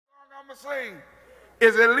sing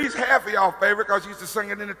is at least half of y'all favorite because you used to sing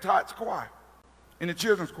it in the Tots choir, in the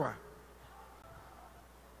children's choir.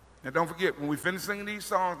 Now don't forget, when we finish singing these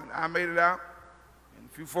songs and I made it out, and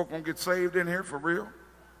a few folk gonna get saved in here for real,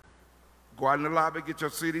 go out in the lobby, get your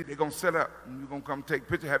CD, they're gonna set up, and you're gonna come take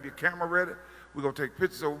pictures, have your camera ready. We're gonna take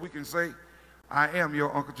pictures so we can say, I am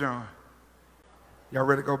your Uncle John. Y'all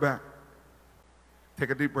ready to go back? Take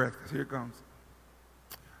a deep breath, because here it comes.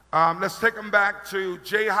 Let's take them back to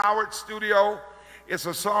J. Howard's studio. It's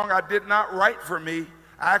a song I did not write for me.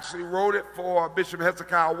 I actually wrote it for Bishop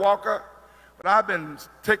Hezekiah Walker, but I've been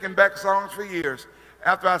taking back songs for years.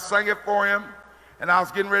 After I sang it for him, and I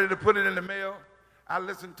was getting ready to put it in the mail, I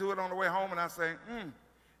listened to it on the way home, and I say,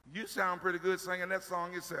 you sound pretty good singing that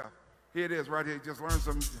song yourself. Here it is right here. Just learn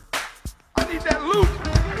something. I need that loop.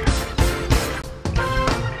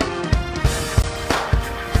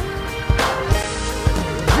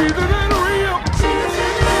 Jesus is real.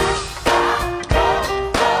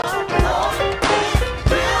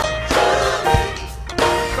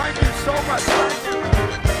 Thank you so much. Thank you.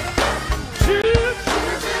 Jesus.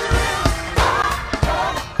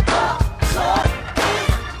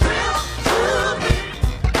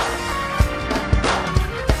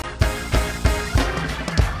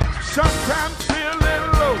 Sometimes feel a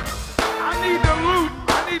little low. I need the loop.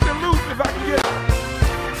 I need the loop if I can get it.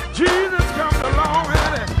 Jesus comes along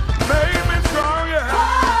and it made me strong. Yeah.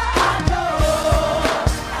 I know.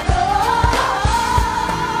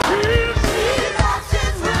 Jesus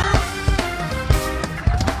is real.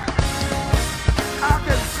 I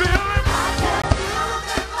can feel it. I can feel it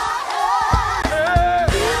in my head.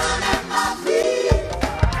 Feel it in my feet.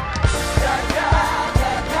 Yeah, yeah,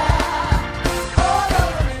 yeah, yeah. All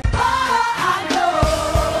over me. I know.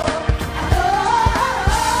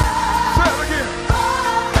 Say it again.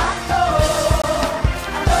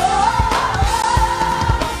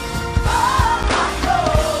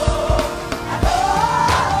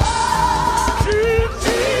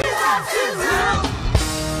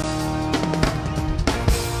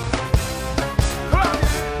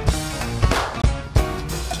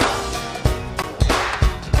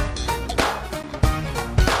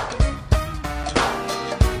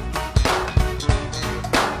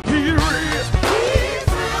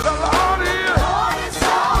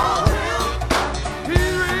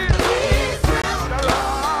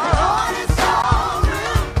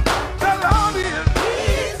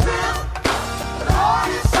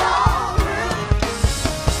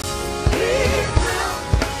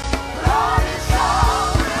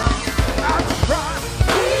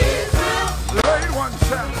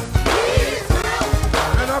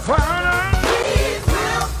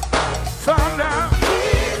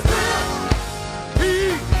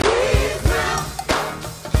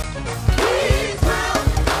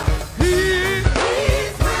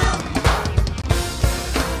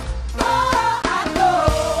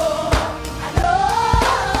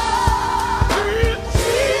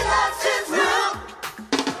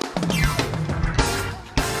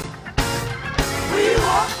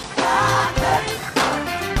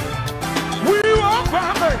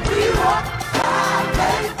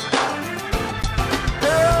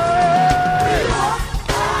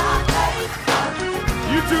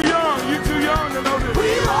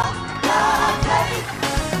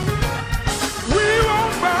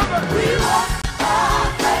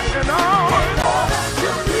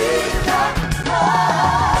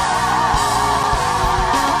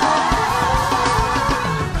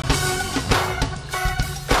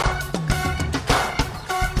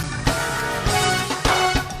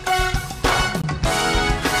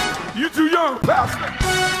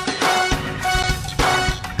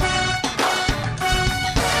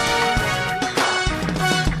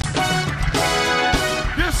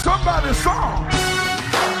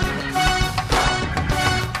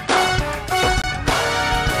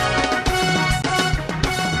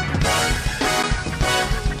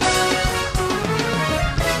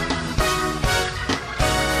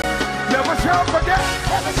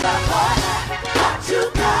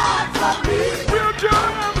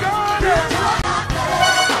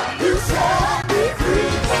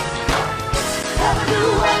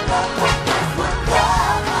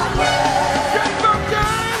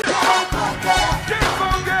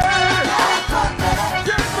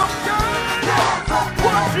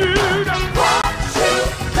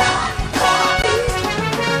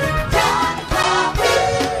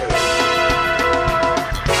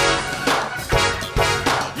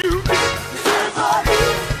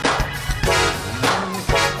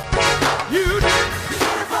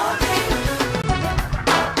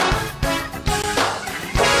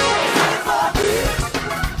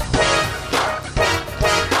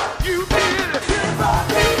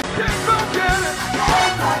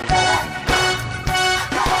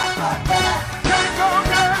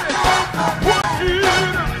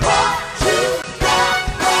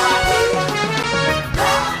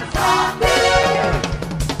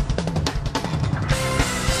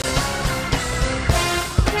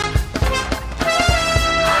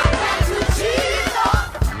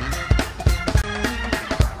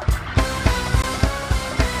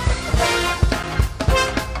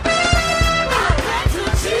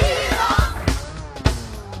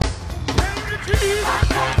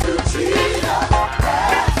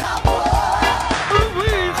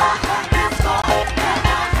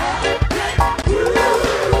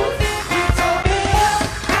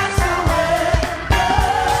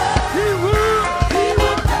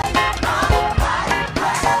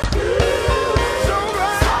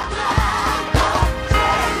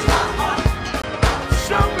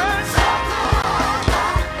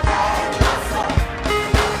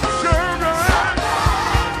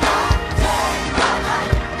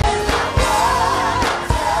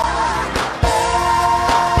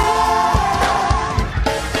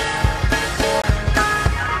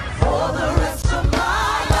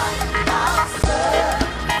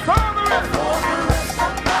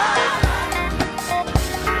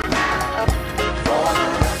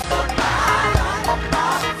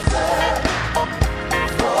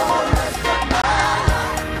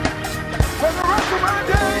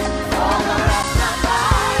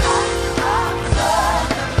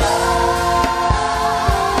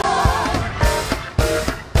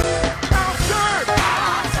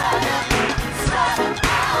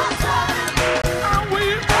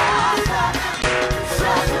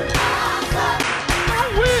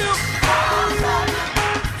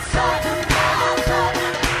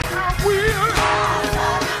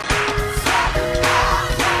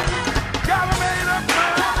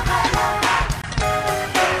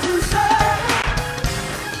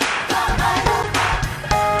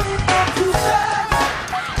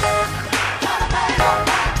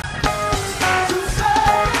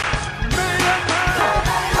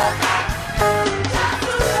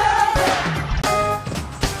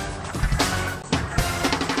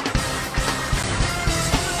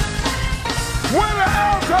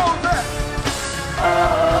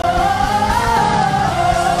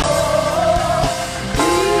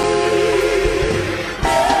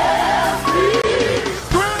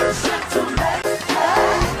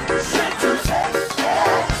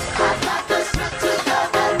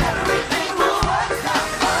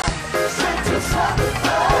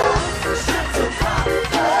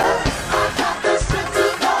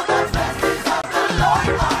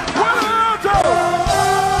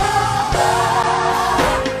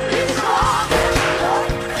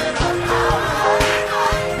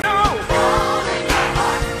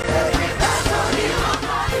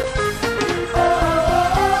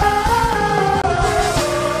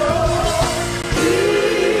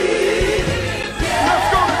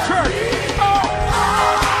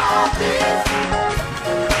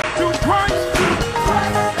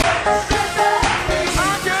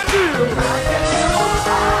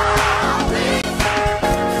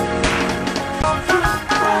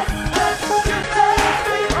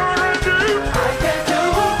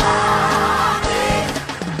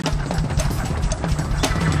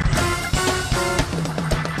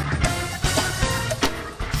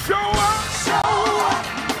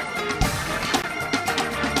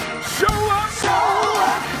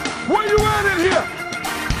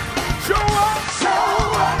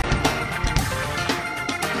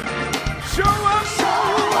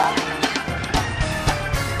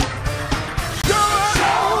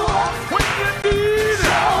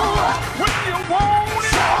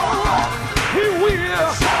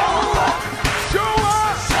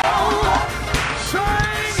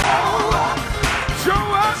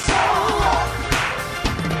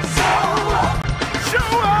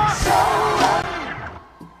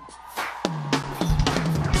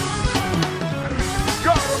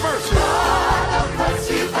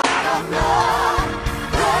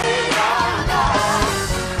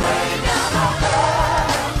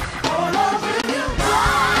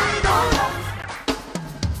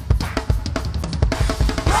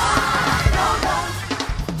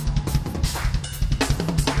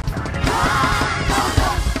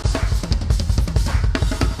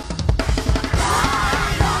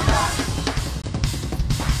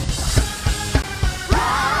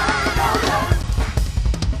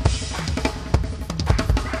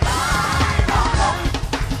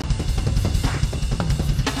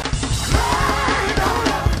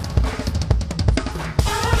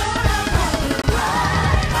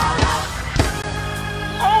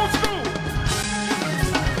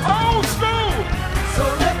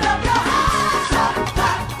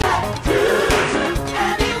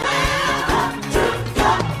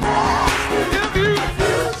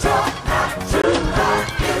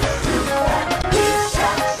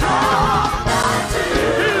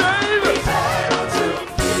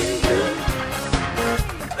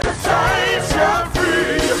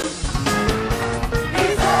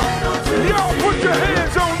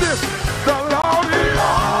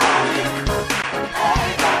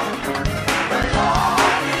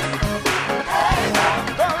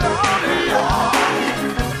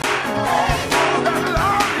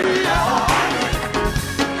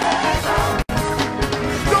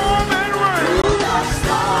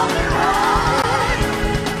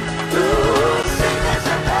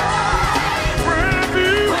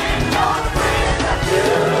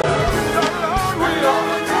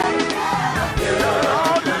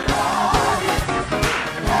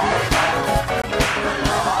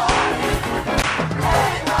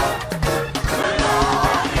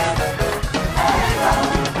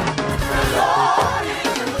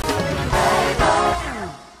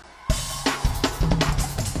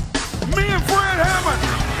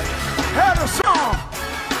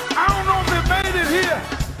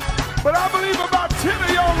 But I believe about 10 of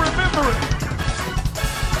y'all remember it.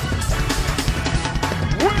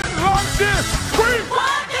 Went like this. Scream.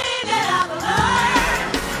 One thing that I've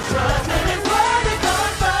learned, trust in His word is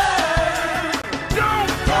going first.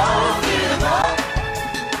 Don't give up.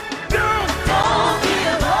 Don't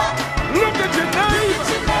give up. Look at your neighbor. Look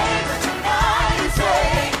at your neighbor tonight and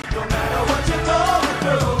say, no matter what you're going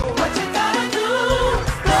through, what you gotta do,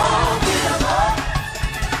 don't give up.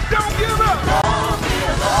 Don't give up. Don't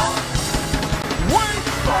give up. Wait.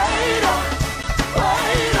 Wait up.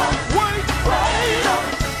 Wait up. Wait. Wait up.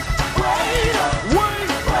 Wait up. Wait.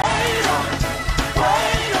 Wait up.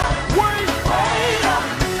 Wait up. Wait. Wait up.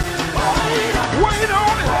 Wait up. Wait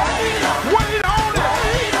on it. Wait up. Wait on it.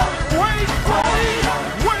 Wait up. Wait. Wait up.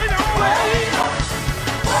 Wait on it. Wait up.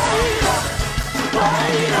 Wait up.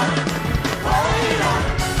 Wait up. Wait up.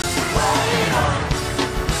 Wait up.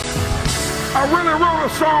 I really wrote a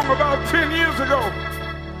song about 10 years ago.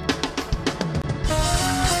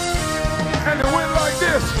 And it went like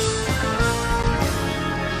this.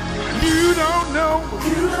 You don't know.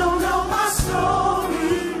 You don't know my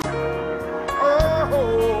story.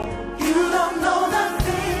 Oh, You don't know the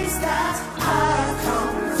things that I've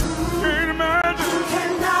come through. can't imagine. You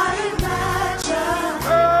cannot imagine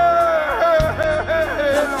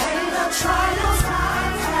the pain, the trials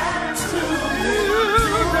I've had to live.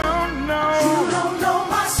 You don't You know. don't know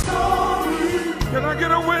my story. Can I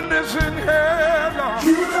get a witness in here? Lord?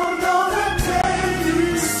 You don't know the day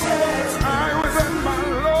you said I was at my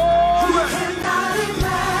Lord. cannot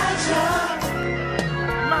imagine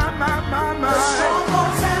My. the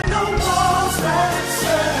strongholds and the walls that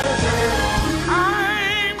said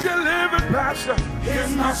I'm delivered, Pastor.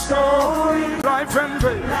 here's my story. Life and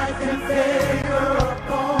faith. Life and favor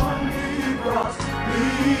upon me brought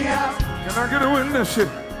me out. Can I get a witness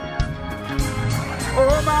here?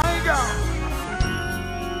 Oh my God.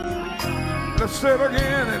 Let's say it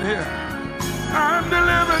again in here. I'm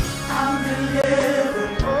delivered. I'm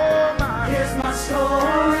delivered. Oh my. Here's my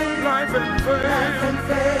story. Life and Life faith. and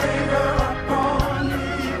favor upon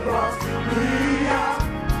me brought me out.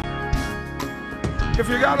 If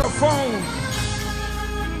you got a phone,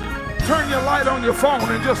 turn your light on your phone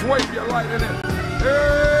and just wave your light in it.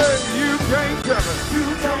 Hey, you can't tell it. You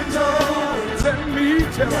don't know it. Let me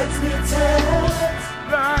tell Let it. me tell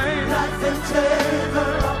it. Life. Life and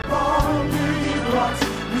favor upon me brought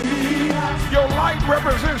me out. Your light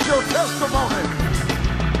represents your testimony.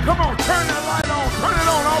 Come on, turn that light on. Turn it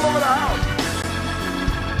on all over the house.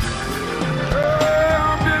 Hey,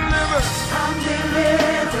 I'm delivered. I'm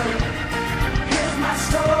delivered. Here's my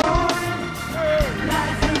story. Hey.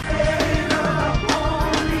 Life and favor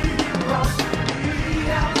upon me brought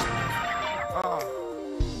me out.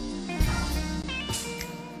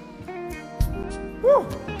 Woo.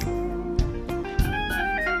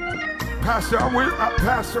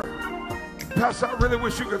 Pastor, Pastor, I really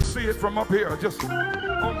wish you could see it from up here. Just,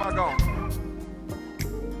 oh my God.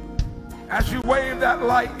 As you wave that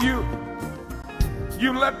light,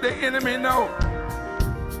 you let the enemy know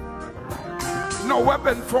no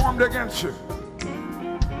weapon formed against you.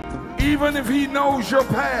 Even if he knows your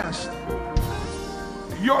past,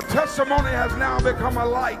 your testimony has now become a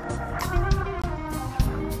light.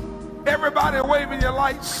 Everybody waving your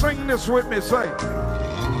light, sing this with me. Say,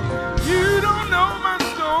 you don't know my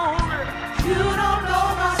story. You don't know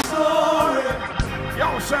my story.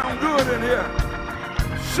 Y'all sound good in here.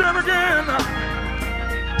 Say it again.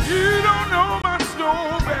 You don't know my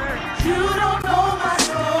story. You don't know my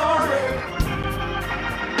story.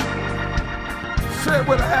 Say it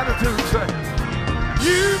with an attitude. Say,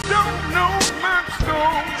 you don't know my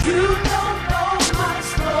story. You don't know my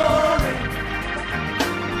story.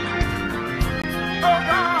 Oh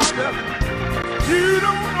God, you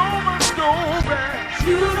don't know my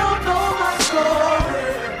story. You don't know my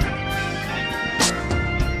story.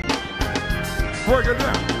 Break it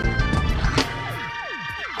down.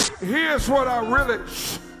 Here's what I really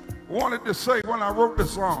wanted to say when I wrote the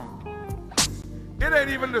song. It ain't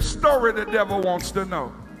even the story the devil wants to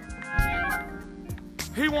know.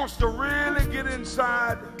 He wants to really get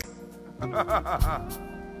inside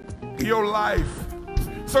your life.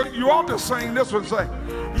 So you ought to sing this one. Say,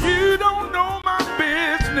 you don't know my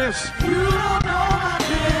business. You don't know my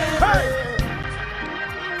business. Hey!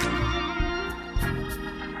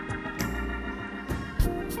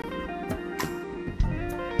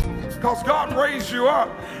 Because God raised you up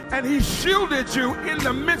and he shielded you in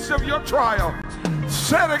the midst of your trial.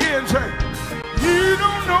 Say it again, say, you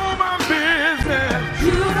don't know my business.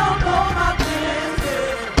 You don't know my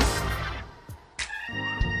business.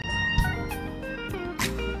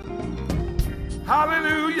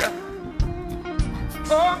 Hallelujah.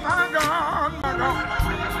 Oh my God, my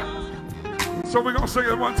God. So we're going to sing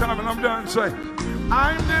it one time and I'm done. Say,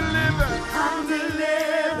 I'm delivered. I'm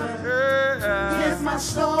delivered. Yeah. Here's my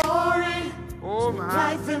story. Oh my.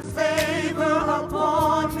 Life and favor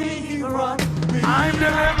upon me He brought me. I'm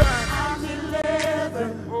delivered. I'm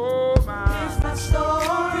delivered. Oh my. Here's my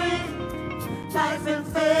story. Life and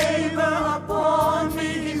favor upon me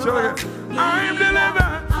He brought me. I'm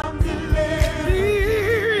delivered. I'm delivered.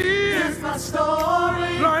 Here's my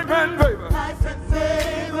story. Life and favor. Life and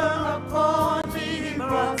favor upon me He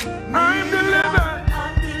brought me. I'm delivered.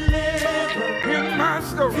 I'm delivered. In my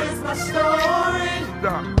story. Here's my story.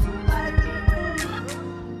 Stop.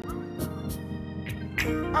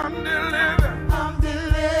 I'm delivered. I'm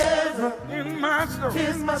delivered. In my story.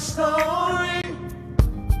 Here's my story.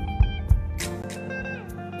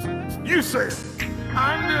 You say it.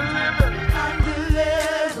 I'm delivered. I'm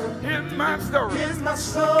delivered. In my story. Here's my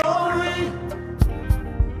story.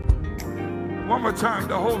 One more time,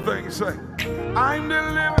 the whole thing. Say, I'm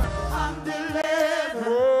delivered. I'm delivered.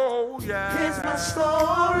 Oh yeah. Here's my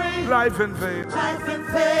story. Life and favor. Life and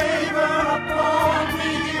favor